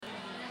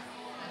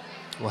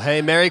Well,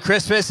 hey, Merry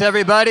Christmas,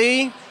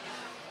 everybody.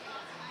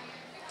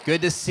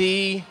 Good to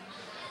see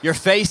your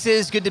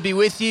faces. Good to be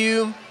with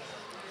you.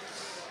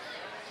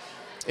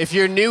 If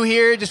you're new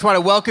here, just want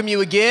to welcome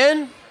you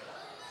again.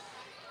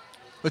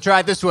 We'll try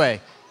it this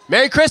way.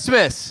 Merry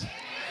Christmas.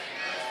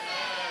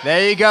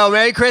 There you go.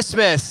 Merry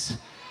Christmas.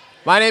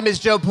 My name is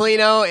Joe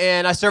Polino,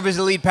 and I serve as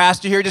the lead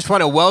pastor here. Just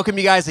want to welcome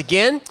you guys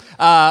again.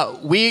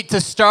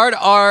 To start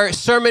our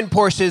sermon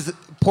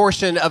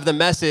portion of the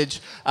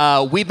message,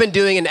 we've been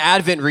doing an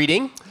Advent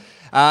reading.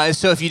 And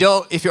so if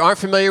you aren't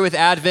familiar with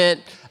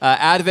Advent,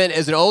 Advent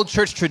is an old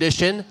church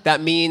tradition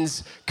that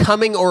means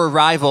coming or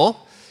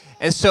arrival.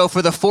 And so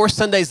for the 4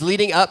 Sundays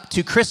leading up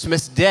to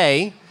Christmas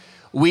Day,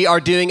 we are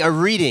doing a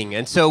reading.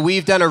 And so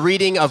we've done a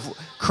reading of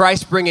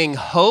Christ bringing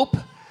hope,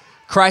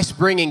 Christ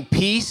bringing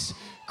peace,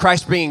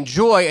 Christ bringing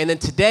joy, and then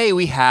today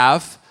we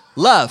have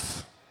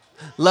love.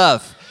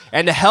 Love.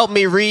 And to help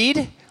me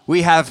read,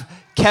 we have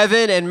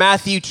Kevin and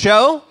Matthew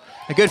Cho,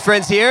 my good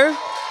friends here.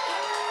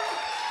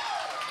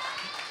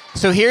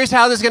 So here's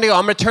how this is going to go.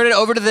 I'm going to turn it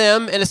over to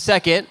them in a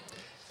second,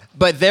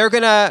 but they're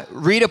going to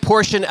read a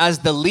portion as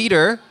the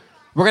leader.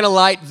 We're going to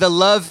light the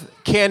love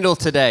candle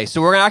today.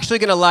 So we're actually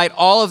going to light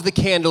all of the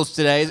candles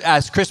today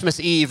as Christmas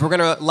Eve. We're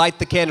going to light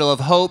the candle of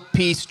hope,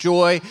 peace,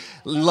 joy,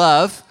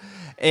 love,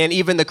 and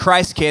even the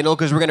Christ candle,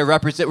 because we're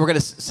going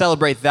to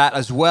celebrate that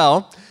as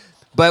well.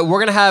 But I'm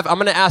going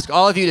to ask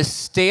all of you to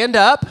stand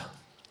up.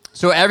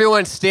 So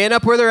everyone stand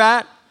up where they're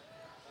at.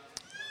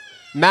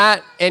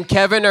 Matt and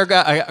Kevin are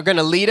going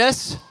to lead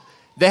us.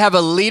 They have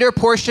a leader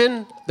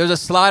portion. There's a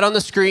slide on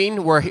the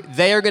screen where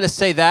they are going to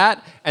say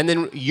that, and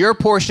then your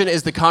portion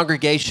is the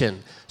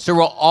congregation. So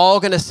we're all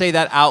going to say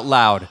that out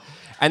loud,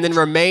 and then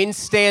remain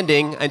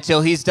standing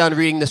until he's done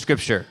reading the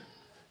scripture.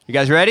 You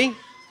guys ready?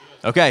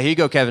 Okay, here you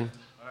go, Kevin.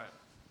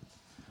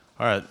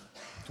 All right.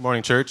 Good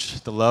morning,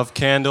 church. The love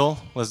candle.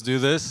 Let's do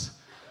this.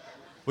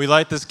 We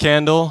light this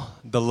candle,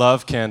 the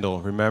love candle,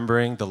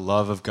 remembering the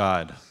love of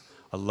God,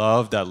 a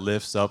love that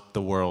lifts up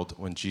the world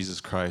when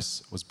Jesus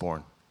Christ was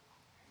born.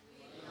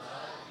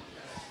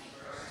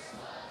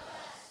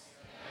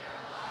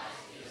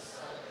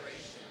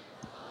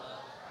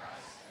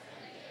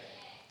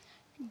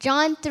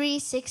 John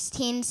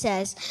 3:16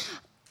 says,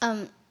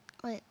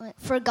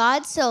 For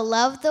God so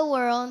loved the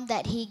world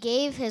that he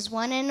gave his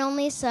one and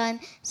only Son,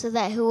 so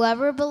that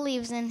whoever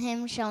believes in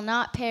him shall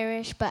not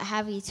perish but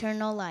have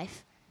eternal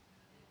life.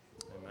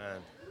 Amen.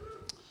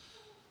 I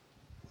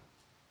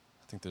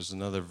think there's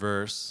another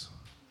verse.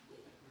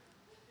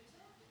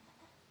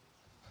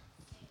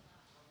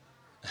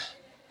 I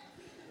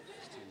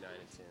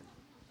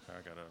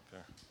got it up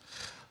here.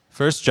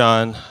 1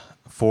 John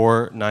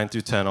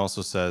 4:9-10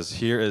 also says,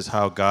 Here is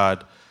how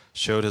God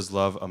showed his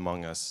love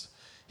among us.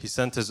 He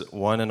sent his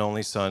one and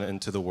only Son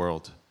into the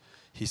world.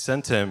 He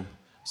sent him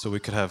so we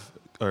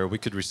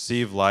could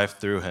receive life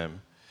through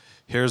him.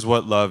 Here's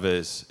what love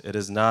is. It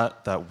is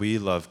not that we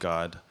love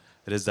God.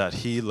 It is that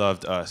he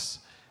loved us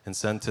and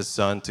sent his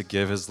Son to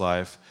give his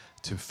life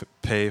to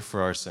pay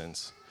for our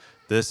sins.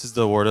 This is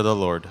the word of the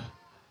Lord.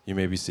 You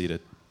may be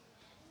seated.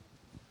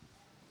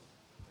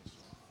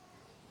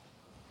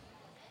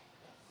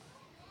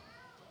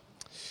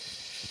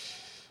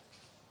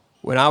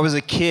 When I was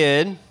a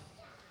kid,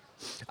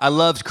 I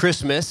loved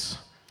Christmas,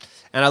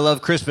 and I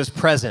loved Christmas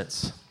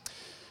presents.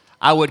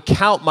 I would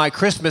count my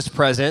Christmas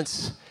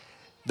presents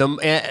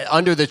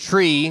under the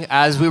tree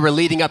as we were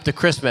leading up to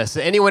Christmas.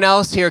 Anyone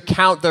else here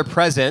count their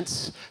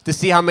presents to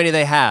see how many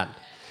they had?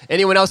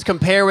 Anyone else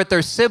compare with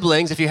their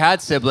siblings, if you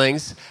had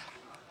siblings,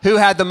 who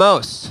had the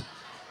most?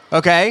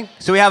 Okay,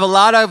 so we have a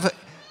lot of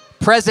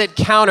present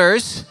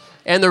counters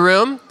in the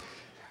room,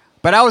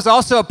 but I was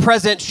also a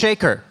present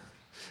shaker.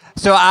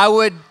 So I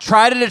would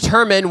try to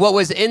determine what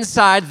was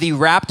inside the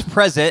wrapped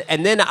present,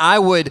 and then I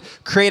would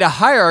create a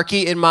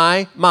hierarchy in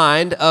my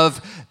mind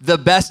of the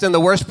best and the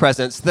worst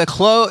presents. The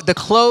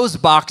clothes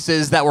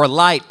boxes that were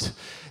light,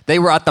 they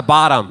were at the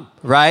bottom,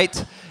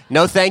 right?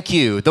 No thank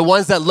you. The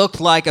ones that looked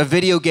like a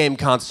video game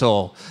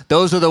console,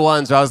 those are the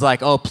ones where I was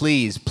like, oh,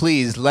 please,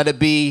 let it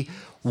be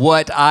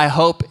what I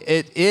hope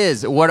it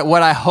is,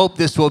 what I hope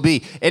this will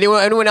be.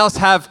 Anyone else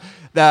have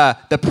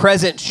the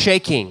present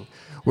shaking?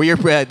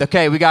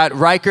 Okay, we got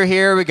Riker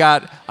here. We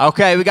got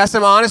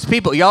some honest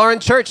people. Y'all are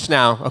in church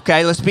now.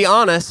 Okay, let's be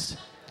honest.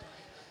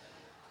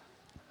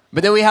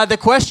 But then we had the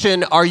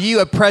question, are you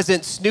a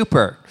present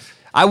snooper?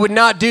 I would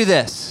not do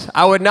this.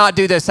 I would not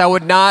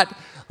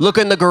look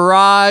in the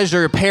garage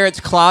or your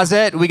parents'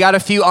 closet. We got a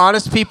few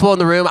honest people in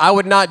the room. I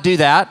would not do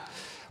that.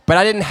 But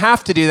I didn't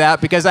have to do that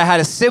because I had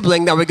a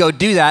sibling that would go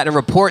do that and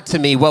report to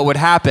me what would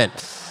happen.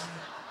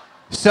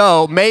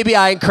 So maybe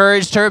I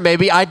encouraged her,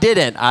 maybe I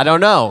didn't. I don't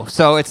know.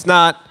 So it's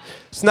not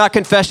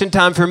confession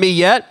time for me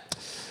yet.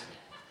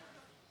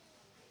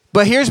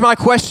 But here's my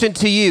question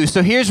to you.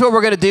 So here's what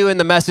we're going to do in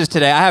the message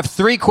today. I have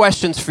 3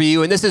 questions for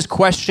you, and this is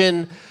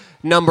question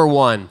number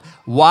 1.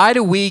 Why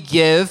do we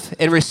give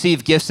and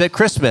receive gifts at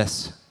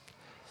Christmas?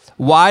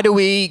 Why do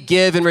we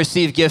give and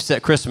receive gifts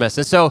at Christmas?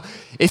 And so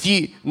if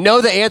you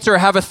know the answer or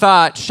have a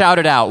thought, shout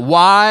it out.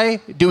 Why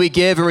do we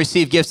give and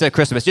receive gifts at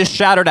Christmas? Just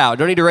shout it out.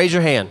 Don't need to raise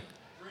your hand.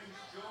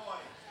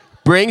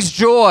 Brings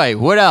joy.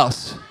 What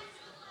else?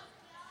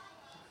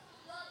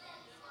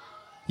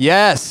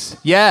 Yes,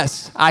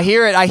 yes. I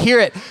hear it. I hear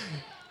it.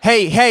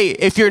 Hey,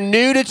 if you're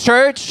new to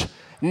church,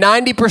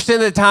 90% of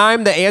the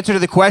time, the answer to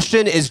the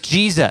question is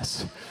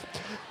Jesus.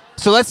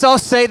 So let's all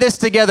say this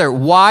together.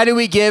 Why do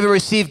we give and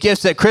receive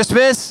gifts at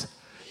Christmas?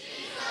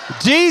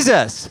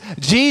 Jesus.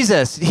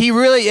 Jesus. He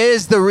really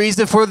is the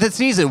reason for the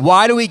season.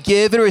 Why do we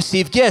give and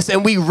receive gifts?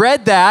 And we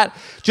read that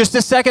just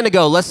a second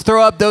ago. Let's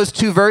throw up those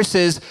two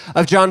verses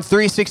of John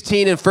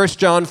 3:16 and 1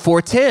 John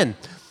 4:10.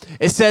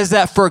 It says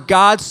that for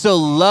God so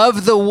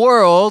loved the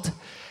world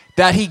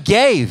that he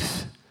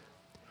gave.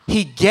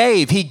 He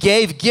gave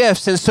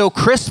gifts. And so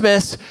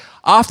Christmas,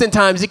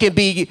 oftentimes it can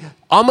be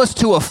almost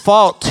to a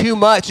fault too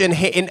much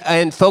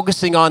in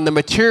focusing on the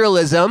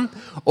materialism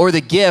or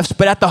the gifts,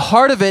 but at the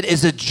heart of it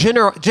is a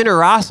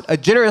generosity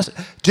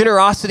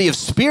of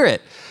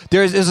spirit.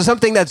 There's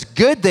something that's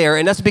good there,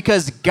 and that's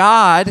because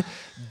God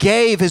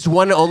gave his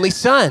one and only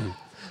son.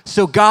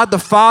 So God the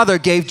Father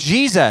gave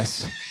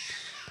Jesus.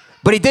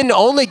 But he didn't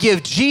only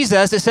give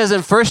Jesus. It says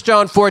in 1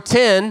 John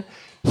 4:10,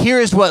 here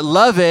is what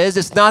love is.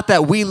 It's not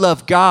that we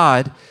love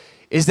God,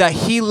 it's that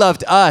he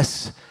loved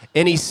us,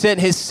 and he sent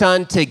his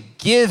son to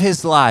give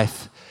his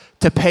life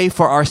to pay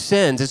for our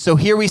sins. And so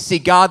here we see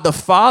God the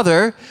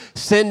Father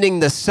sending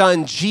the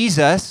son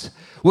Jesus,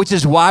 which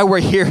is why we're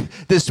here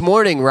this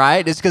morning,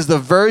 right? It's because the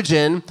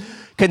virgin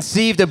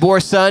conceived and bore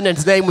a son, and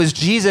his name was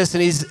Jesus,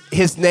 and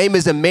his name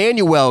is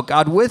Emmanuel,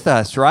 God with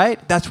us, right?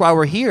 That's why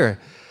we're here.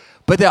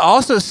 But that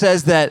also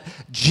says that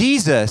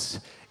Jesus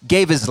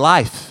gave his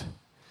life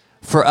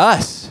for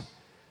us.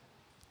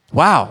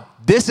 Wow,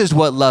 this is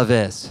what love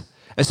is.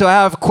 And so I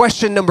have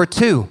question number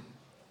 2.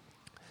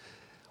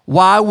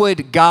 Why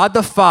would God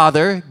the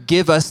Father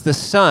give us the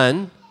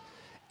Son,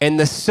 and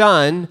the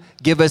Son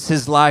give us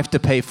his life to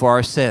pay for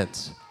our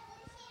sins?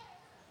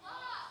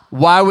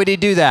 Why would he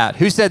do that?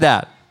 Who said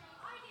that?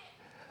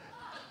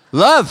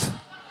 Love.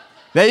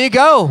 There you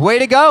go. Way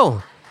to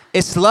go.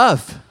 It's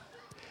love.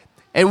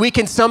 And we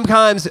can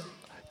sometimes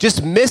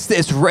just miss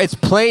this. It's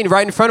plain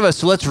right in front of us.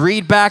 So let's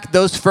read back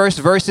those first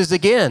verses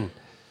again.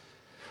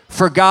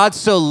 For God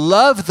so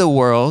loved the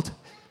world,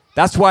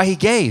 that's why he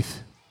gave.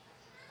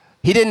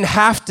 He didn't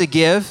have to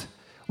give.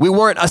 We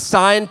weren't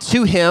assigned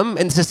to him,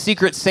 and it's a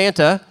secret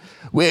Santa.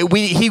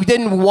 He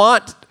didn't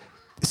want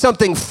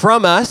something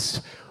from us.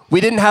 We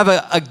didn't have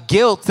a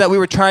guilt that we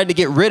were trying to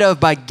get rid of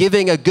by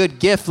giving a good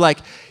gift. Like,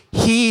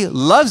 he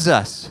loves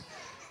us.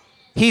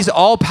 He's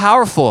all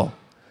powerful.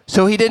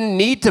 So he didn't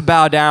need to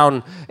bow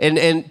down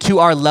and to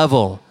our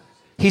level.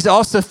 He's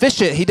all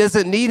sufficient. He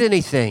doesn't need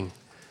anything.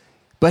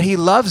 But he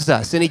loves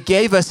us, and he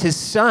gave us his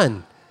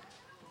son.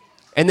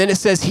 And then it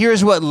says,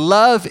 here's what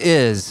love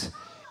is.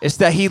 It's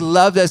that he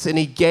loved us and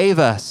he gave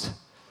us.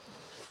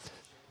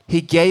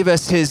 He gave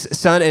us his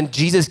son, and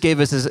Jesus gave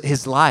us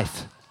his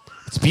life.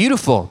 It's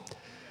beautiful.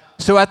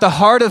 So at the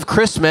heart of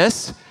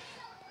Christmas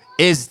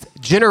is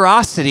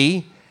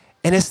generosity,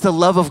 and it's the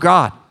love of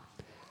God.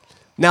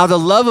 Now, the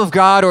love of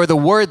God, or the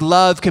word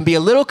love, can be a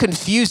little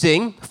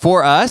confusing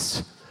for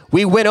us.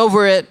 We went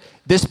over it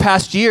this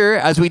past year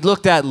as we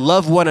looked at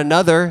love one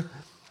another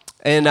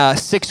in a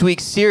 6-week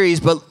series,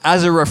 but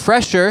as a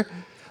refresher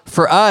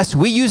for us,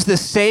 we use the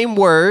same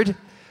word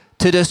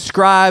to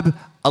describe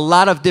a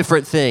lot of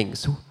different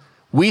things.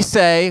 We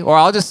say, or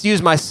I'll just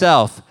use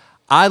myself,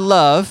 I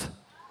love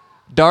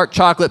dark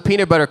chocolate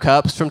peanut butter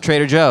cups from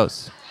Trader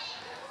Joe's.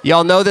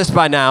 Y'all know this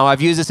by now.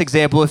 I've used this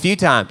example a few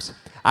times.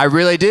 I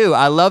really do.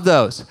 I love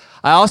those.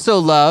 I also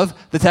love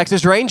the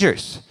Texas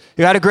Rangers,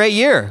 who had a great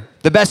year,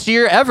 the best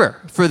year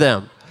ever for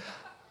them.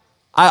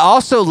 I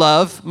also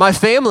love my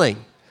family.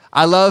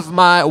 I love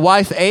my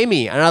wife,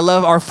 Amy, and I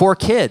love our 4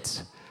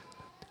 kids.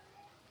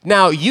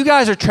 Now, you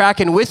guys are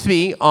tracking with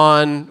me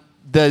on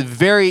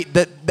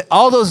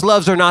all those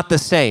loves are not the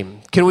same.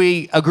 Can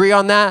we agree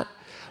on that?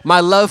 My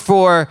love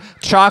for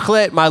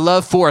chocolate, my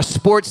love for a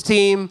sports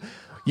team,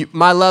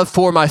 my love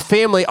for my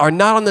family are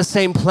not on the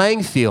same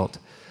playing field.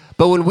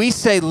 But when we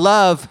say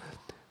love,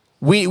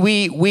 we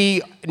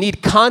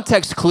need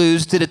context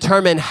clues to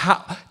determine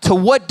to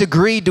what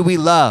degree do we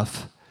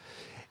love.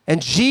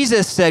 And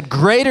Jesus said,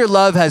 greater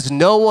love has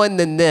no one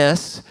than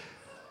this,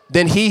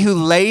 than he who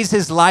lays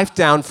his life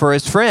down for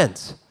his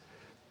friends.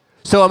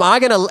 So am I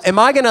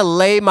gonna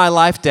lay my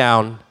life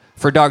down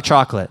for dark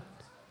chocolate?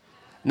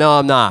 No,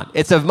 I'm not.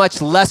 It's a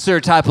much lesser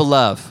type of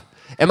love.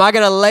 Am I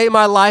gonna lay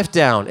my life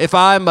down? If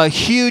I'm a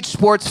huge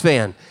sports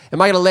fan,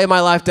 am I gonna lay my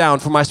life down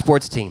for my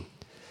sports team?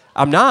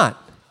 I'm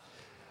not.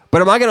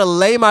 But am I gonna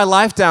lay my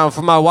life down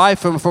for my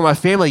wife and for my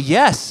family?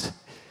 Yes,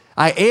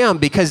 I am,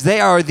 because they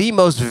are the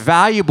most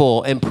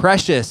valuable and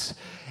precious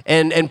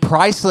and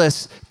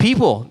priceless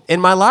people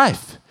in my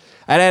life.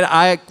 And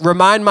I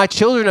remind my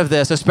children of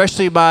this,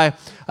 especially my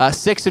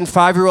 6 and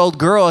 5-year-old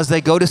girl as they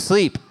go to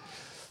sleep.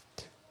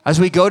 As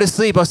we go to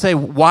sleep, I'll say,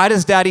 why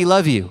does daddy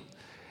love you?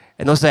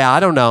 And they'll say, I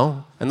don't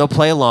know. And they'll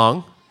play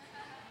along.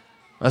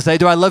 I'll say,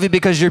 do I love you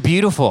because you're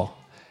beautiful?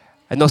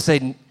 And they'll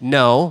say,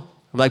 no.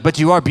 I'm like, but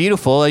you are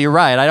beautiful. You're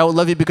right. I don't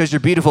love you because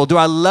you're beautiful. Do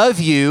I love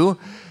you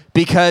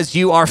because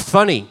you are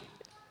funny?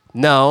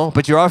 No,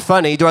 but you are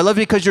funny. Do I love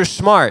you because you're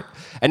smart?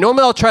 And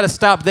normally I'll try to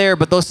stop there,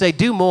 but they'll say,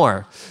 do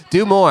more.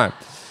 Do more.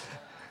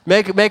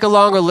 Make a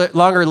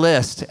longer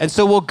list. And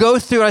so we'll go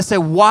through and I say,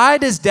 why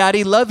does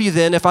Daddy love you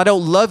then if I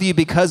don't love you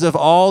because of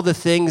all the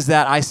things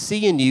that I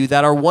see in you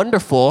that are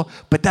wonderful,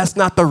 but that's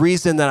not the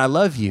reason that I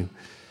love you?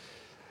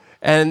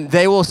 And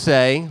they will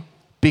say,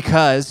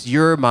 because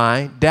you're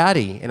my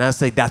daddy. And I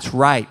say, that's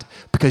right,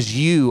 because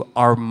you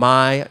are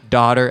my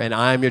daughter and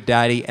I am your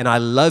daddy and I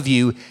love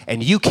you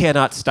and you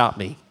cannot stop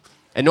me.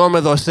 And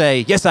normally they'll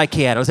say, yes, I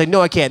can. I'll say,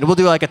 no, I can't. And we'll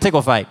do like a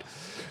tickle fight.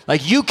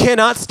 Like, you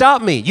cannot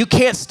stop me. You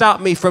can't stop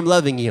me from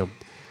loving you.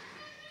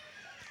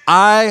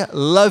 I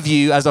love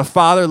you as a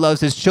father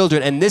loves his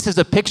children. And this is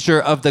a picture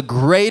of the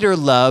greater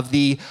love,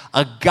 the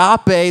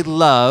agape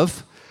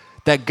love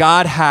that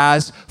God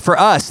has for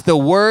us. The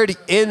word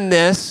in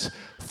this,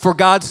 for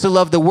God to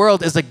love the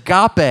world, is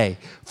agape.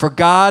 For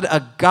God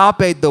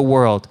agaped the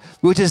world,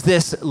 which is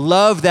this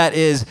love that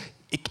is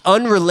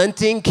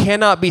unrelenting,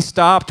 cannot be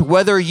stopped.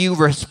 Whether you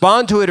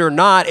respond to it or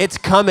not, it's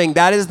coming.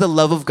 That is the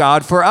love of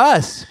God for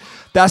us.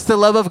 That's the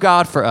love of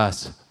God for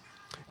us.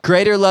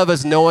 Greater love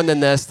is no one than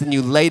this, than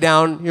you lay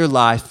down your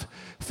life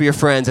for your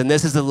friends. And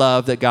this is the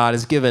love that God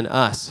has given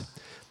us.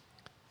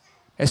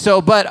 And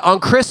so, but on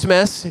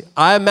Christmas,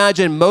 I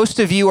imagine most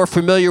of you are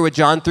familiar with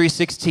John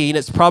 3:16.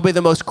 It's probably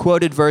the most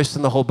quoted verse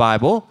in the whole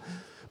Bible,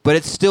 but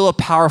it's still a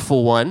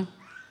powerful one.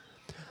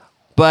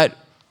 But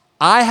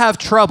I have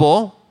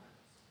trouble.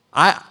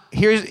 I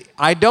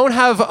don't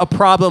have a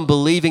problem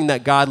believing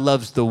that God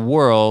loves the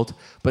world,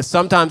 but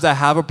sometimes I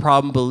have a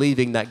problem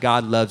believing that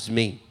God loves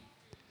me.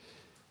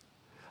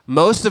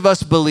 Most of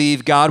us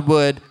believe God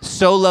would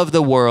so love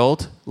the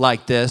world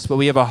like this, but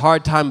we have a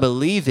hard time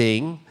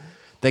believing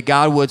that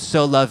God would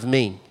so love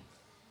me.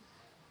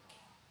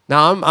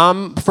 Now,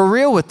 I'm for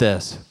real with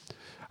this.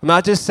 I'm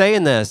not just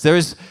saying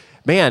this.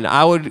 When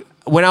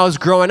I was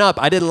growing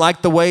up, I didn't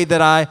like the way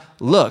that I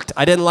looked.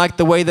 I didn't like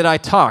the way that I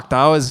talked.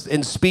 I was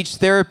in speech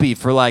therapy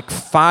for like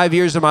 5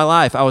 years of my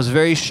life. I was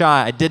very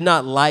shy. I did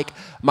not like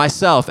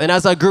myself. And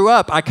as I grew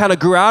up, I kind of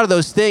grew out of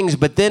those things,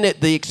 but then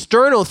the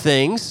external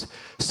things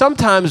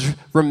sometimes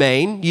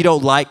remain. You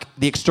don't like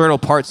the external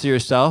parts of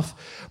yourself,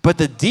 but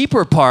the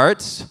deeper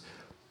parts,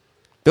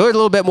 they're a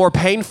little bit more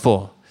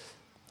painful.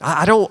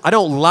 I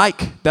don't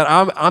like that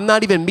I'm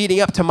not even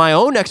meeting up to my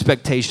own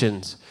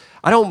expectations.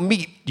 I don't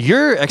meet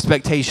your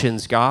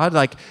expectations, God.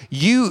 Like,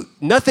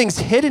 nothing's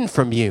hidden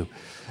from you.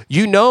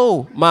 You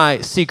know my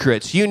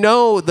secrets. You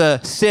know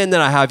the sin that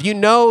I have. You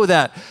know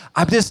that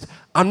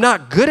I'm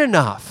not good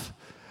enough.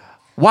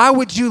 Why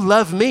would you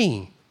love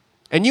me?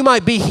 And you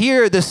might be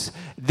here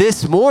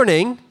this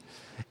morning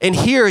and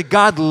hear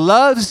God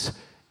loves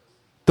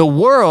the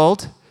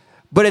world,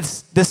 but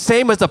it's the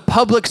same as a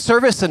public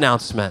service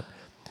announcement.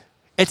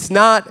 It's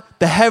not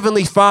the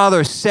Heavenly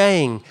Father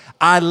saying,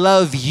 I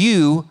love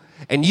you,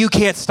 and you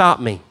can't stop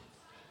me.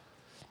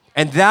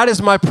 And that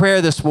is my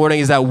prayer this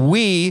morning, is that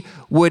we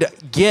would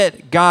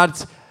get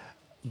God's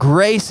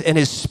grace and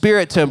his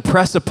Spirit to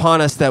impress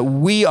upon us that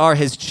we are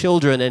his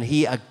children, and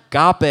he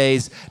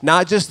agapes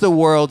not just the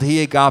world,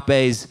 he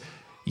agapes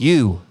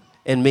you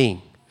and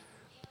me.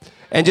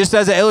 And just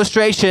as an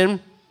illustration,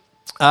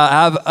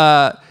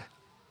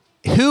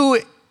 who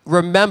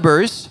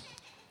remembers,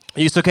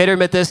 it's okay to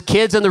admit this,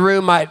 kids in the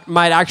room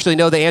might actually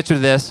know the answer to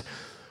this,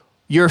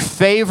 your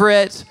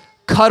favorite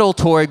cuddle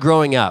toy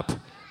growing up.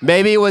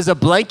 Maybe it was a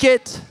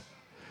blanket,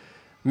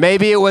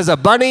 maybe it was a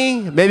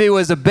bunny, maybe it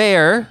was a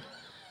bear.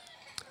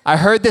 I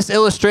heard this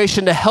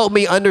illustration to help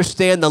me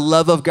understand the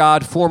love of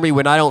God for me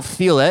when I don't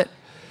feel it,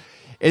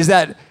 is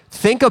that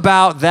think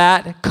about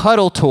that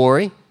cuddle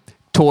toy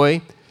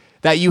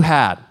that you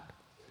had.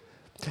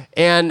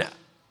 And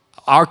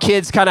our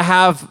kids kind of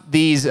have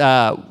these,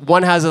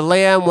 one has a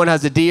lamb, one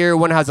has a deer,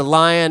 one has a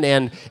lion,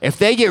 and if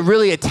they get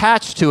really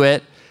attached to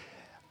it,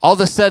 all of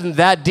a sudden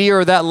that deer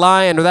or that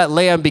lion or that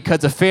lamb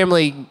becomes a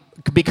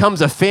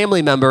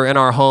family member in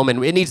our home,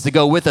 and it needs to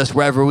go with us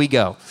wherever we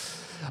go,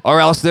 or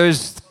else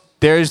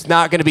there's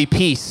not going to be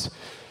peace.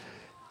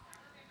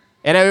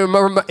 And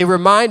it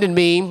reminded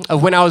me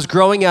of when I was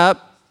growing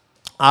up.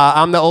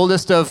 I'm the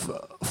oldest of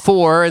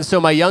 4, and so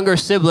my younger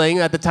sibling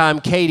at the time,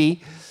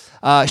 Katie,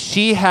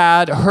 she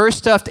had her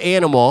stuffed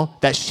animal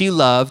that she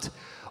loved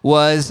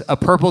was a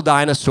purple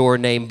dinosaur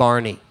named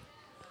Barney.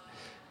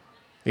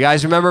 You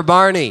guys remember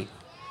Barney?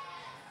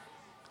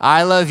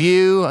 I love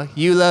you,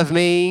 you love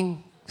me,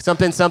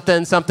 something,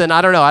 something, something.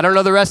 I don't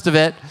know the rest of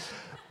it.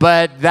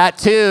 But that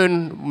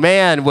tune,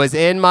 man, was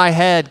in my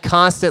head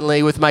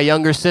constantly with my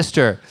younger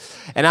sister.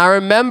 And I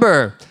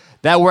remember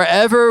that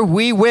wherever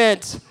we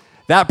went,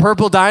 that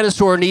purple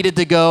dinosaur needed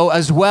to go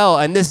as well.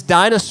 And this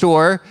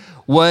dinosaur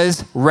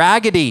was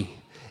raggedy.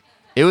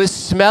 It was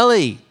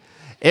smelly.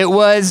 It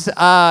was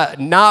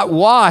not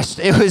washed.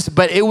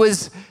 But it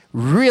was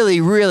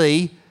really,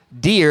 really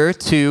dear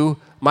to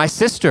my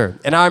sister.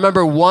 And I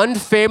remember one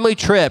family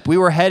trip, we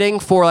were heading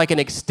for like an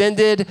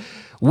extended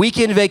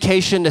weekend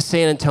vacation to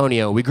San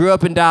Antonio. We grew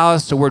up in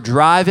Dallas, so we're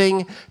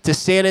driving to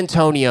San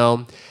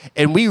Antonio,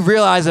 and we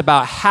realized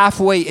about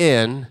halfway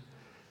in,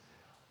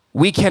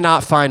 we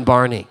cannot find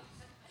Barney.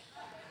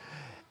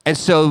 And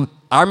so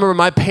I remember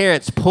my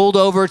parents pulled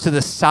over to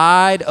the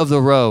side of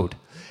the road,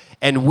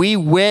 and we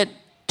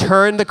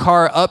turned the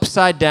car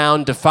upside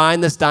down to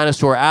find this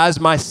dinosaur as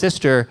my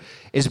sister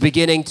is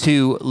beginning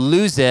to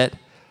lose it.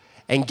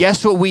 And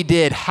guess what we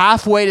did?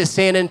 Halfway to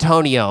San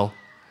Antonio,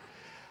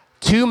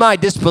 to my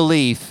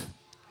disbelief,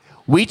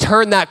 we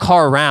turned that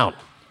car around.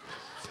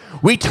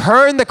 We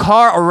turned the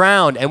car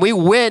around and we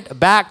went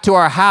back to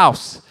our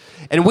house.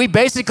 And we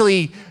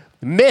basically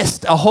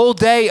missed a whole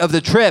day of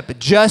the trip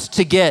just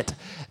to get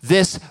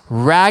this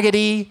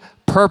raggedy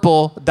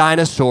purple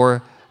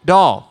dinosaur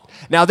doll.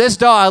 Now this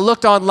doll, I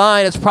looked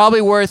online, it's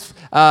probably worth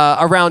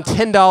around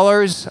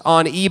 $10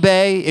 on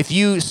eBay. If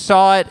you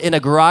saw it in a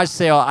garage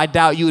sale, I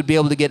doubt you would be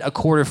able to get a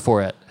quarter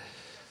for it.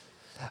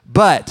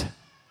 But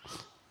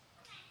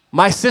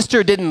my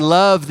sister didn't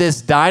love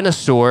this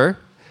dinosaur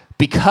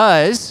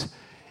because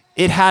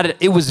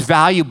it was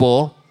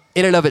valuable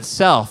in and of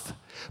itself.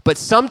 But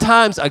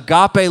sometimes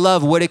agape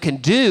love, what it can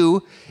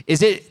do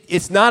is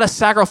it's not a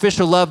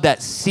sacrificial love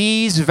that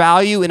sees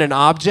value in an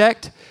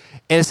object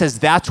and it says,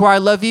 that's why I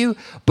love you,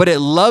 but it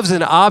loves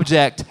an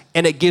object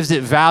and it gives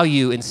it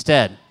value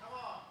instead.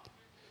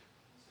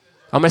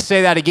 I'm going to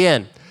say that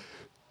again.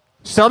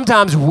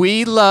 Sometimes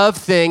we love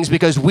things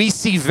because we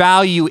see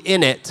value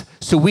in it,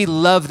 so we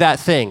love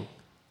that thing.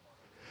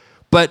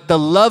 But the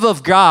love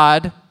of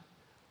God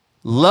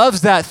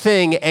loves that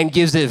thing and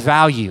gives it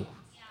value.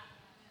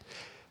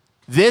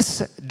 This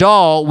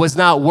doll was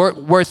not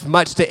worth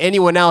much to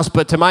anyone else,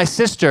 but to my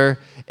sister,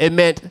 it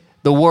meant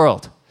the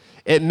world.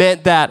 It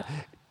meant that,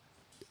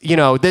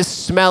 this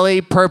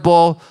smelly,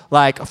 purple,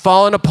 like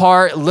falling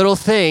apart little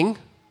thing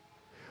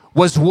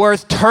was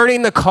worth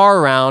turning the car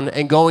around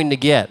and going to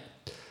get.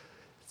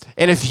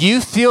 And if you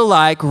feel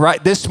like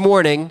right this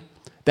morning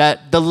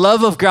that the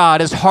love of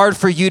God is hard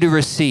for you to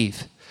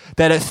receive,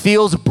 that it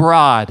feels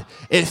broad,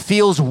 it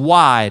feels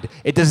wide,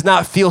 it does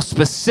not feel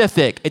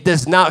specific, it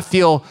does not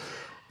feel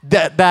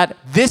that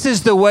this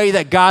is the way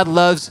that God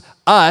loves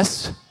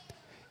us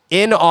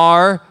in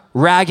our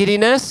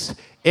raggediness,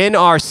 in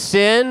our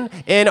sin,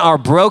 in our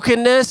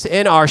brokenness,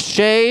 in our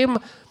shame.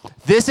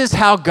 This is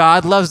how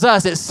God loves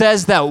us. It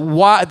says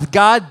that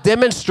God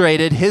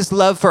demonstrated his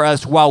love for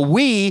us while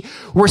we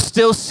were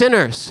still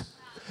sinners.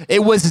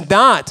 It was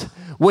not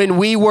when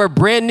we were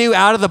brand new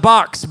out of the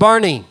box,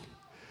 Barney.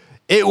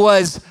 It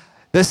was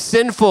the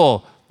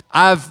sinful,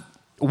 I've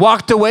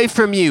walked away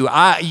from you.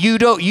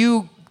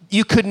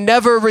 You could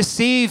never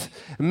receive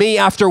me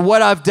after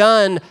what I've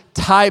done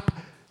type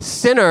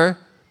sinner.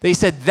 They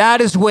said,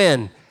 that is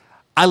when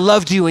I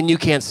loved you and you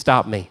can't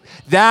stop me.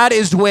 That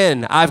is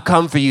when I've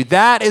come for you.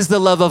 That is the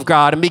love of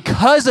God. And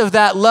because of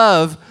that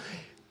love,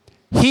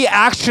 he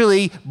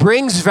actually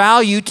brings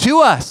value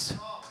to us.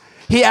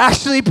 He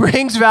actually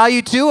brings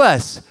value to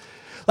us.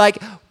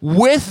 Like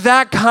with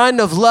that kind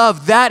of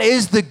love, that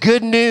is the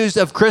good news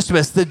of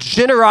Christmas. The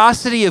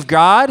generosity of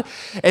God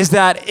is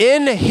that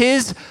in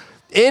his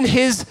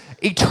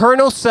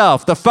eternal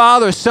self, the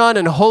Father, Son,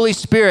 and Holy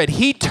Spirit,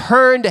 he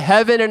turned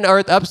heaven and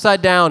earth upside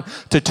down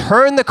to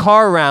turn the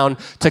car around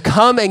to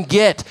come and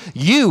get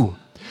you,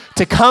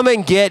 to come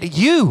and get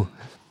you.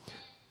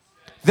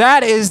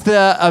 That is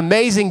the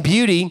amazing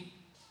beauty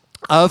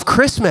of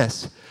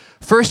Christmas.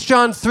 1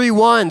 John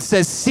 3:1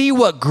 says, see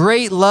what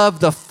great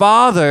love the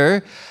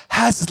Father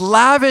has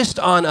lavished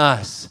on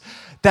us,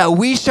 that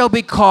we shall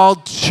be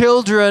called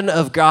children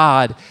of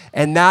God,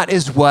 and that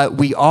is what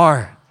we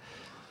are.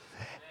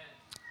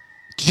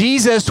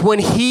 Jesus, when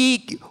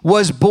he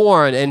was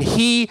born and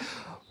he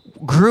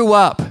grew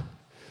up,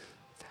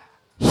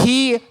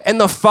 he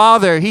and the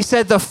Father, he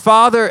said the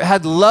Father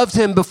had loved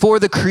him before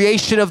the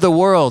creation of the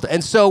world.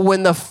 And so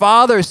when the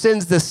Father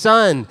sends the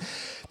Son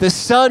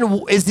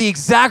is the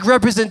exact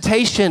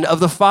representation of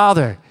the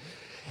Father.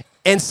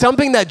 And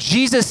something that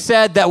Jesus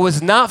said that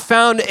was not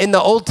found in the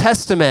Old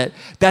Testament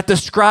that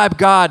described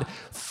God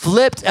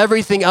flipped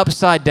everything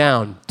upside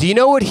down. Do you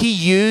know what he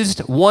used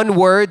one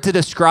word to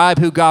describe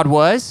who God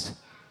was?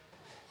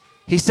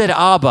 He said,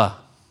 Abba,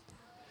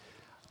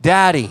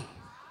 Daddy.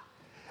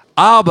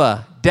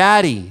 Abba,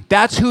 Daddy.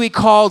 That's who he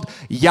called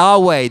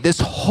Yahweh, this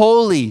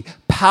holy,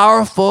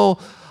 powerful,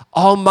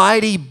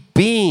 almighty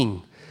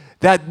being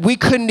that we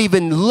couldn't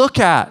even look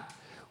at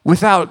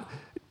without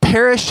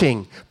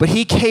perishing. But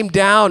he came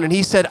down and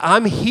he said,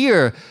 I'm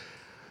here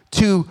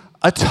to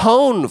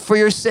atone for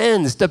your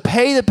sins, to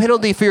pay the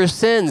penalty for your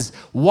sins.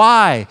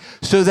 Why?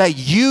 So that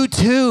you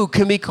too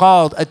can be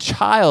called a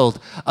child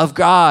of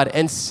God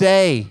and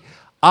say,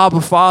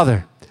 Abba,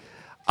 Father,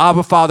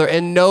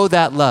 and know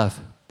that love.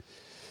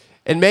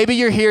 And maybe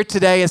you're here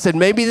today and said,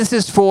 maybe this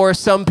is for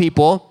some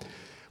people,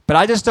 but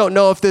I just don't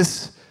know if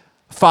this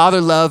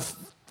father love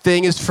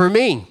thing is for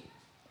me.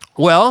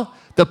 Well,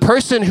 the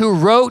person who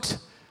wrote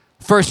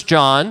 1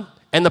 John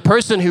And the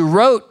person who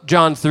wrote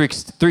John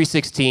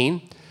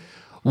 3:16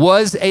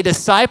 was a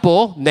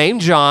disciple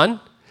named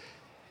John,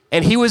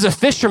 and he was a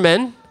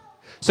fisherman,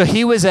 so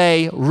he was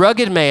a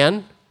rugged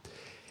man,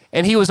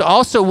 and he was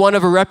also one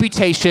of a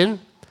reputation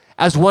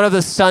as one of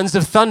the sons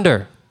of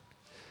thunder.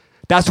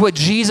 That's what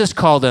Jesus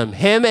called him.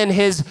 Him and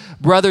his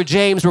brother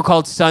James were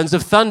called sons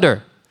of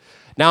thunder.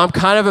 Now I'm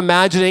kind of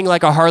imagining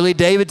like a Harley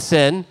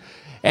Davidson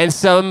and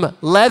some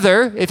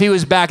leather if he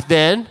was back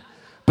then,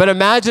 but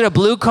imagine a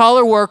blue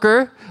collar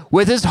worker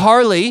with his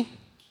Harley,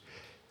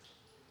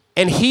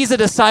 and he's a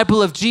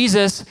disciple of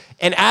Jesus,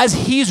 and as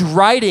he's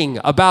writing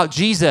about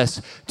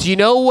Jesus, do you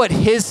know what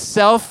his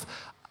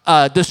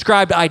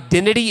self-described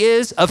identity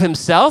is of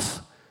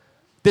himself?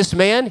 This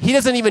man, he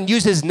doesn't even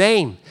use his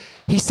name.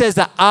 He says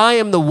that I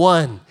am the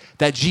one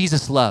that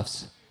Jesus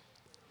loves.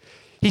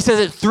 He says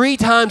it 3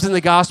 times in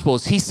the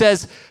Gospels. He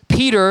says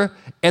Peter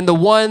and the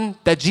one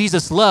that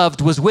Jesus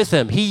loved was with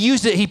him. He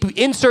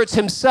inserts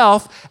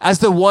himself as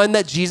the one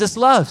that Jesus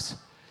loves.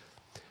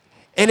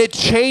 And it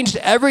changed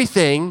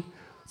everything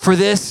for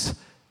this,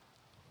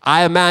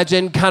 I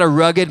imagine, kind of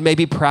rugged,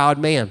 maybe proud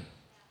man.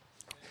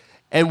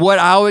 And what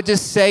I would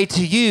just say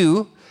to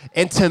you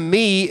and to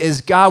me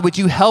is, God, would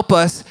you help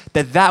us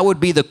that would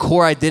be the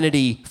core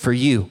identity for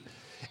you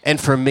and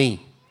for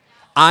me.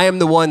 I am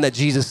the one that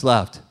Jesus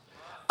loved.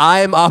 I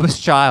am Abba's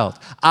child.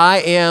 I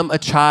am a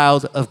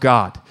child of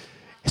God.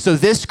 So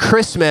this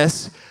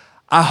Christmas,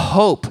 I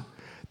hope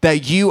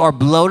that you are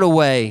blown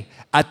away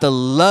at the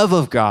love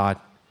of God,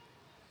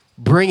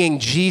 bringing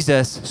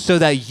Jesus so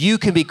that you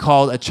can be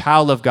called a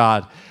child of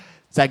God.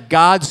 It's that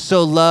God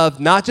so loved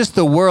not just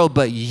the world,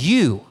 but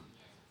you.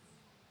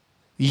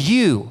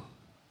 You.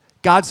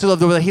 God so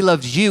loved the world that he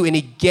loved you, and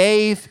he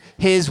gave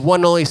his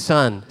one and only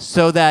son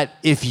so that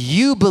if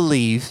you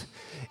believe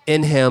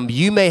in him,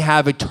 you may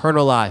have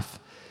eternal life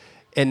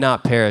and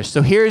not perish.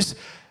 So here's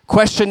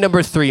question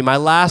number 3. My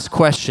last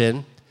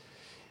question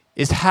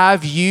is,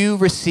 have you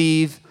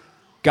received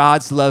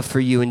God's love for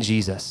you in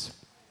Jesus?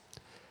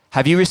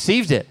 Have you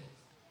received it?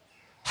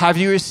 Have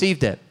you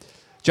received it?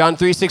 John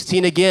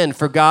 3:16 again,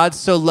 for God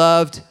so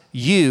loved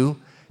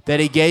you that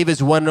he gave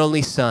his one and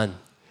only son,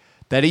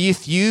 that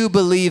if you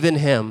believe in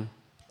him,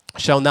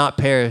 shall not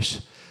perish,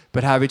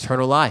 but have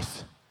eternal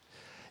life.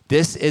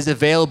 This is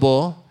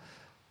available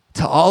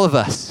to all of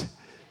us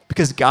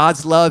because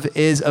God's love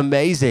is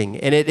amazing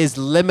and it is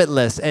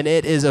limitless and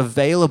it is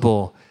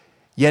available,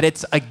 yet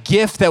it's a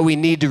gift that we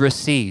need to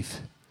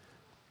receive.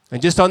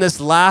 And just on this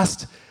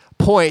last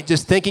point,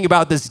 just thinking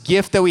about this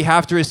gift that we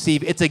have to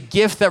receive, it's a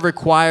gift that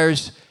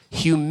requires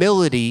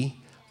humility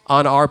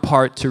on our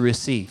part to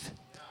receive.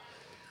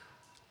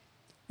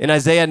 In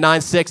Isaiah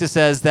 9:6, it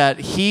says that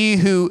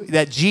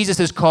Jesus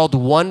is called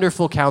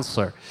Wonderful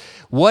Counselor.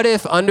 What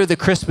if under the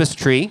Christmas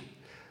tree,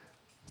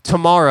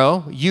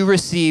 tomorrow, you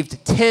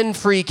received 10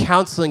 free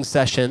counseling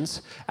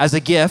sessions as a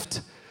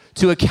gift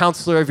to a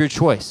counselor of your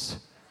choice?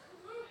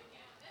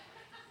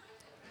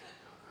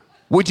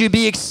 Would you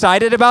be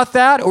excited about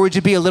that, or would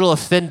you be a little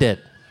offended?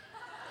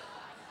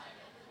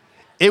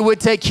 It would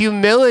take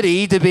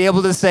humility to be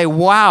able to say,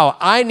 wow,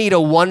 I need a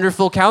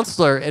wonderful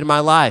counselor in my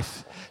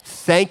life.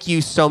 Thank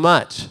you so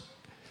much.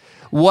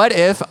 What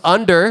if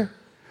under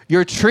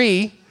your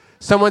tree,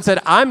 someone said,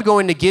 I'm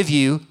going to give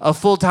you a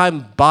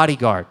full-time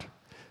bodyguard?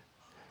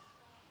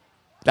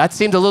 That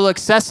seemed a little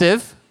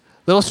excessive,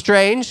 a little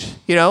strange,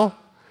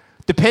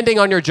 depending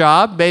on your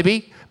job,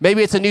 maybe.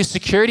 Maybe it's a new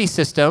security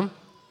system.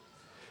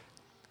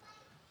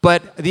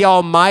 But the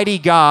Almighty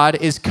God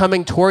is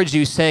coming towards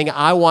you saying,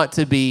 I want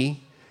to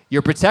be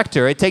your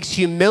protector. It takes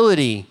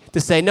humility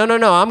to say, no,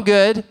 I'm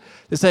good.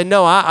 To say,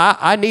 no,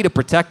 I need a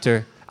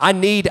protector. I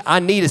need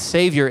a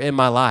Savior in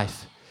my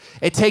life.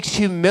 It takes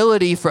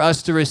humility for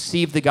us to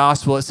receive the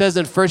gospel. It says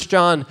in 1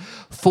 John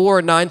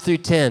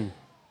 4:9-10,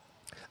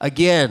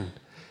 again,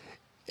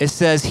 it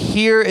says,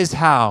 here is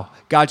how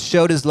God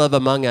showed his love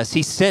among us.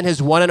 He sent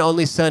his one and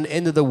only son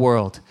into the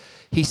world.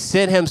 He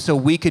sent him so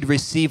we could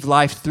receive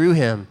life through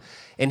him.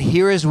 And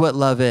here is what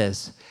love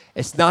is.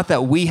 It's not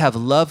that we have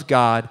loved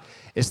God.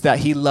 It's that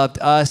he loved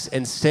us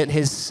and sent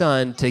his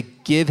son to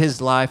give his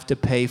life to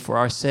pay for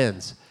our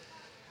sins.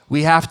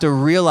 We have to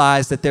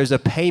realize that there's a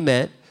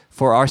payment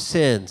for our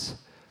sins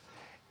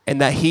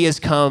and that he has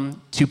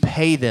come to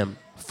pay them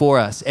for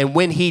us. And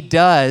when he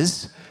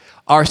does,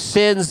 our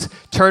sins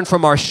turn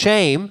from our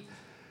shame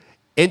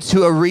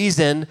into a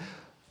reason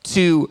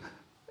to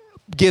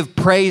give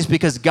praise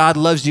because God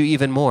loves you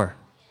even more.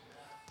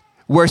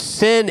 Where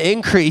sin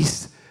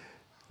increased,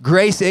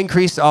 grace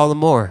increased all the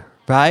more,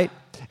 right?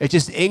 It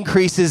just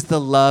increases the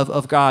love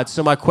of God.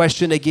 So my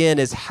question again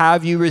is,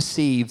 have you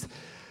received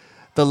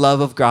the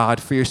love of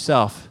God for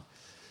yourself?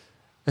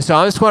 And so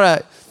I just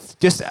want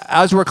to,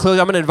 as we're closing,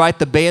 I'm going to invite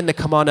the band to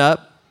come on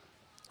up.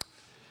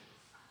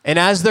 And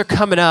as they're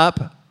coming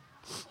up,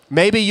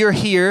 maybe you're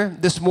here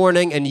this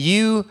morning and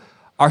you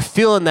are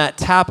feeling that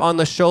tap on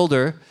the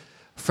shoulder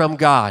from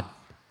God.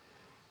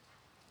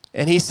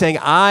 And he's saying,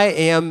 I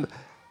am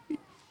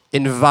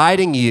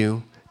inviting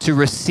you to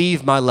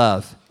receive my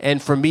love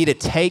and for me to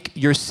take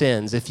your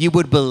sins. If you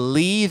would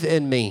believe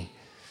in me,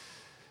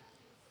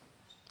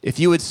 if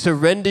you would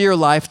surrender your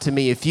life to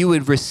me, if you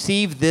would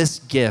receive this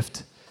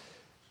gift,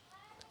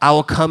 I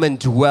will come and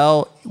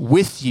dwell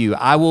with you.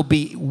 I will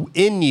be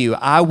in you.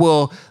 I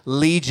will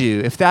lead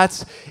you. If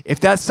that's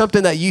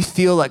something that you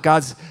feel like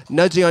God's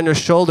nudging on your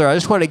shoulder, I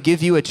just want to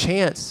give you a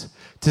chance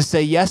to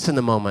say yes in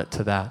the moment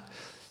to that.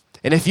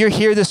 And if you're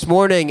here this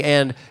morning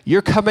and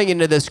you're coming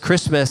into this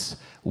Christmas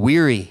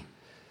weary,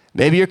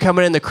 maybe you're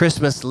coming into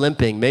Christmas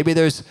limping, maybe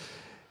there's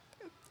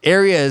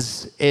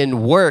areas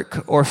in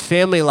work or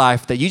family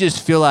life that you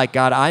just feel like,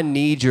 God, I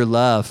need your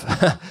love.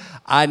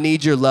 I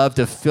need your love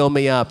to fill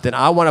me up. Then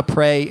I want to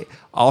pray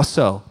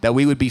also that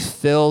we would be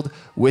filled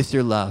with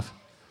your love.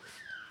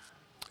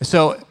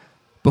 So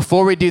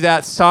before we do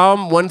that,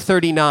 Psalm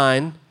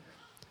 139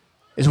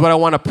 is what I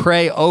want to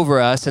pray over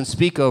us and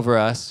speak over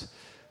us,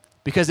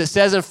 because it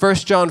says in 1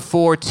 John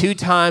 4 2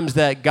 times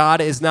that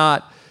God is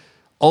not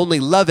only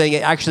loving,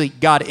 actually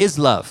God is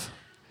love.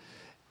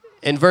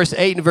 In verse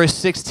 8 and verse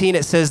 16,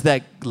 it says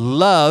that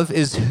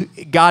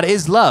God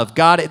is love.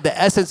 God, the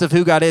essence of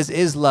who God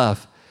is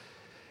love.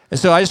 And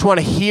so I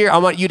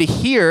want you to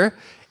hear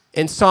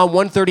in Psalm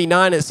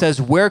 139, it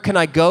says, where can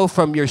I go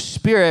from your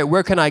spirit?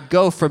 Where can I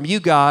go from you,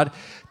 God?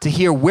 To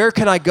hear, where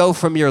can I go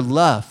from your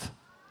love?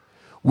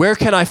 Where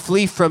can I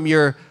flee from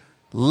your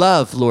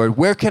love, Lord?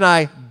 Where can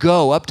I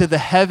go? Up to the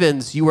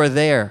heavens, you are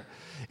there.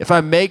 If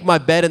I make my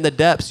bed in the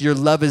depths, your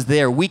love is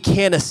there. We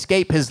can't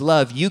escape his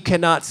love. You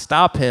cannot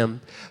stop him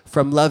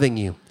from loving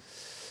you.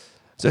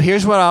 So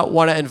here's what I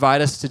want to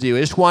invite us to do. I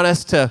just want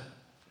us to,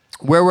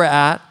 where we're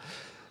at,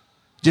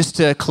 just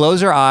to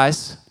close our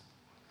eyes,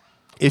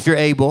 if you're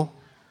able.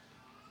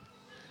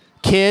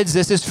 Kids,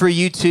 this is for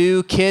you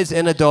too, kids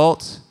and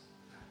adults.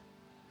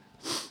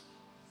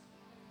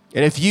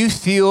 And if you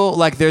feel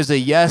like there's a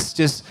yes,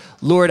 just,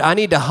 Lord, I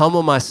need to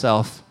humble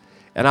myself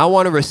and I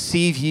want to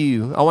receive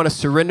you. I want to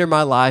surrender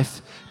my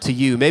life to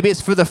you. Maybe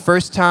it's for the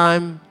first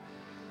time.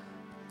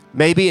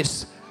 Maybe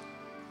it's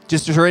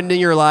just surrendering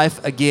your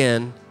life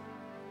again.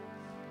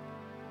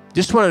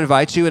 Just want to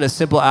invite you in a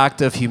simple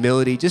act of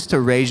humility, just to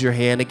raise your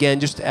hand. Again,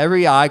 just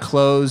every eye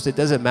closed, it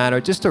doesn't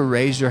matter, just to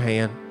raise your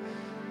hand.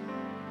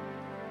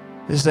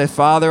 Just say,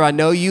 Father, I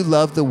know you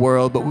love the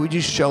world, but would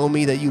you show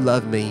me that you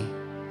love me?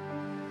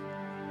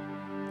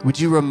 Would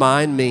you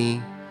remind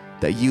me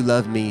that you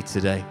love me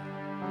today?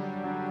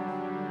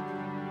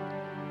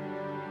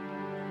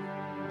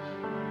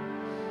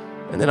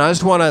 And then I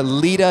just want to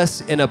lead us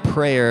in a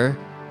prayer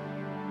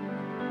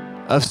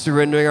of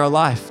surrendering our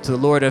life to the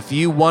Lord. If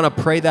you want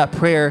to pray that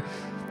prayer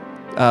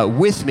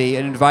with me,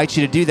 and invite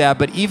you to do that.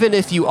 But even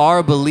if you are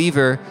a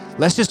believer,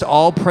 let's just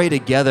all pray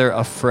together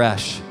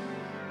afresh,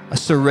 a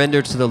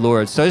surrender to the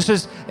Lord. So I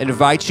just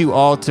invite you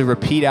all to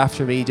repeat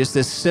after me, just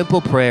this simple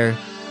prayer,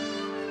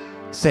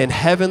 saying,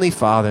 Heavenly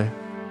Father,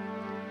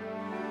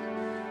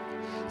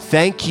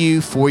 thank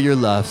you for your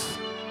love.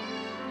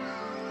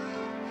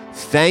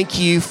 Thank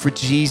you for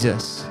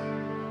Jesus.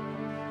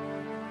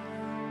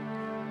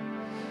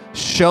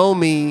 Show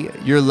me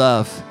your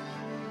love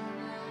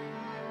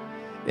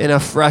in a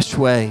fresh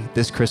way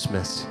this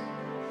Christmas.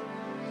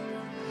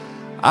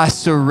 I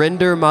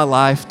surrender my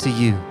life to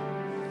you.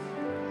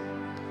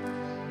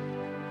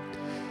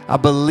 I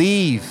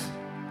believe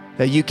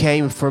that you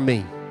came for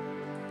me.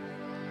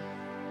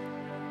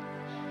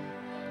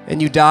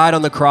 And you died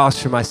on the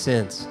cross for my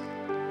sins.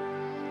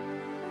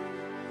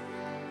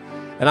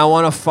 And I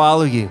want to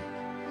follow you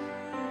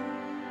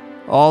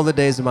all the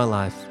days of my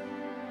life.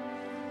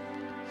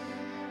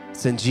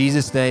 It's in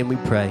Jesus' name we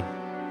pray.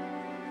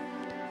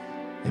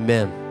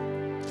 Amen.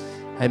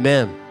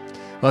 Amen.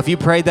 Well, if you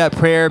prayed that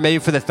prayer maybe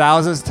for the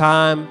thousandth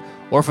time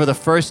or for the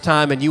first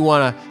time and you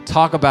want to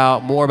talk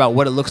more about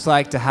what it looks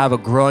like to have a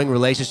growing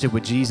relationship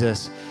with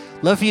Jesus,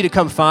 I'd love for you to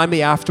come find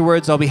me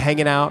afterwards. I'll be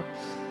hanging out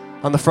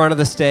on the front of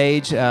the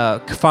stage.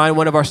 Find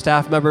one of our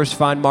staff members,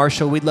 find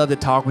Marshall. We'd love to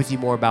talk with you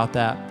more about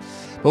that.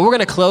 But we're going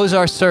to close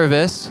our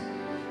service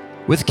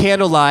with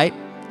candlelight,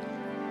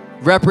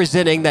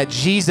 representing that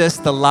Jesus,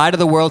 the light of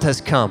the world, has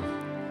come.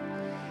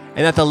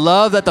 And that the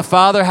love that the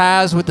Father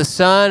has with the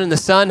Son and the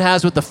Son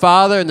has with the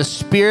Father and the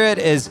Spirit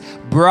is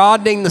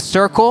broadening the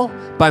circle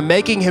by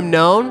making him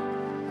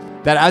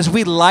known. That as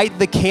we light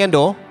the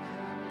candle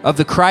of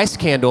the Christ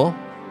candle,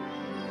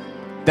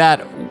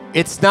 that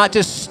it's not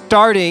just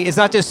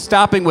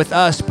stopping with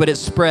us, but it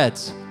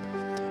spreads.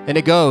 And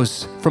it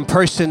goes from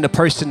person to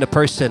person to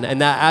person.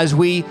 And that as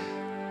we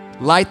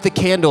light the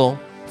candle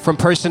from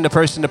person to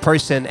person to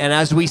person, and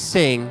as we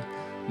sing,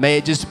 may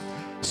it just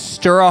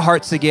stir our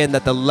hearts again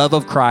that the love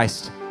of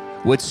Christ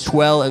would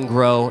swell and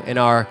grow in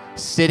our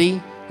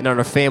city, in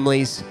our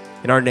families,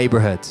 in our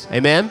neighborhoods.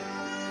 Amen?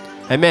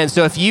 Amen.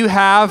 So if you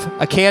have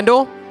a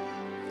candle,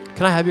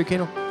 can I have your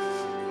candle?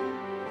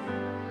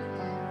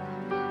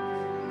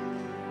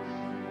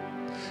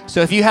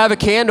 So if you have a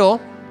candle,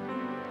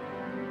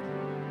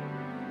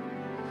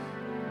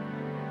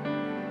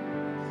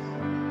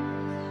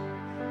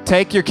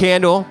 take your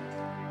candle,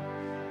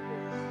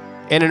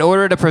 and in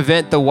order to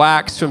prevent the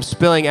wax from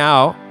spilling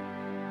out,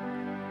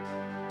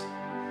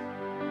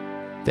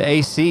 the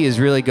AC is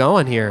really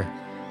going here.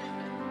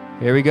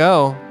 Here we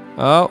go.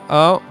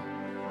 Oh.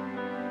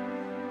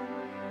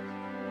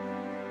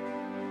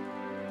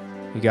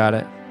 You got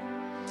it.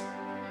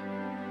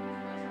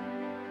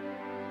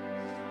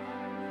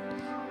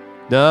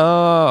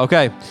 No,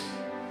 okay.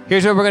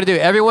 Here's what we're going to do.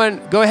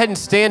 Everyone, go ahead and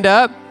stand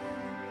up.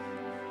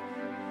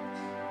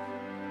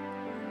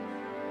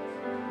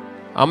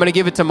 I'm going to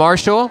give it to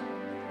Marshall.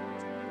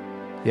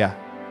 Yeah.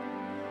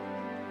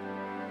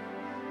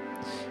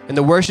 And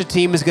the worship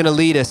team is going to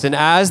lead us. And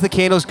as the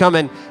candles come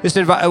in, just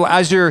invite,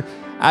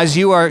 as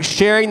you are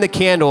sharing the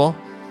candle,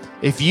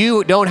 if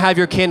you don't have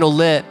your candle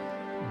lit,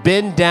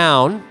 bend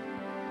down,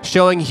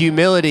 showing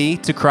humility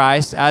to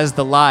Christ as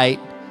the light,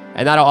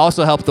 and that'll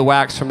also help the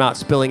wax from not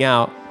spilling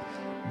out.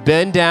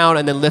 Bend down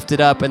and then lift it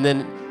up, and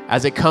then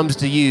as it comes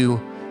to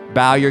you,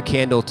 bow your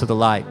candle to the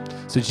light.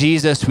 So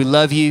Jesus, we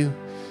love you.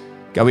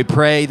 God, we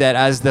pray that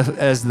as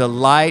the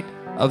light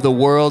of the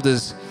world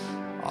is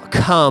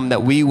come,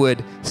 that we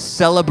would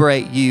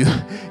celebrate you,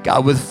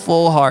 God, with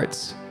full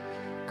hearts.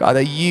 God,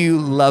 that you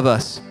love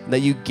us, and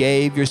that you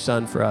gave your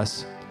son for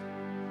us.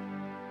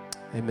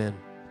 Amen.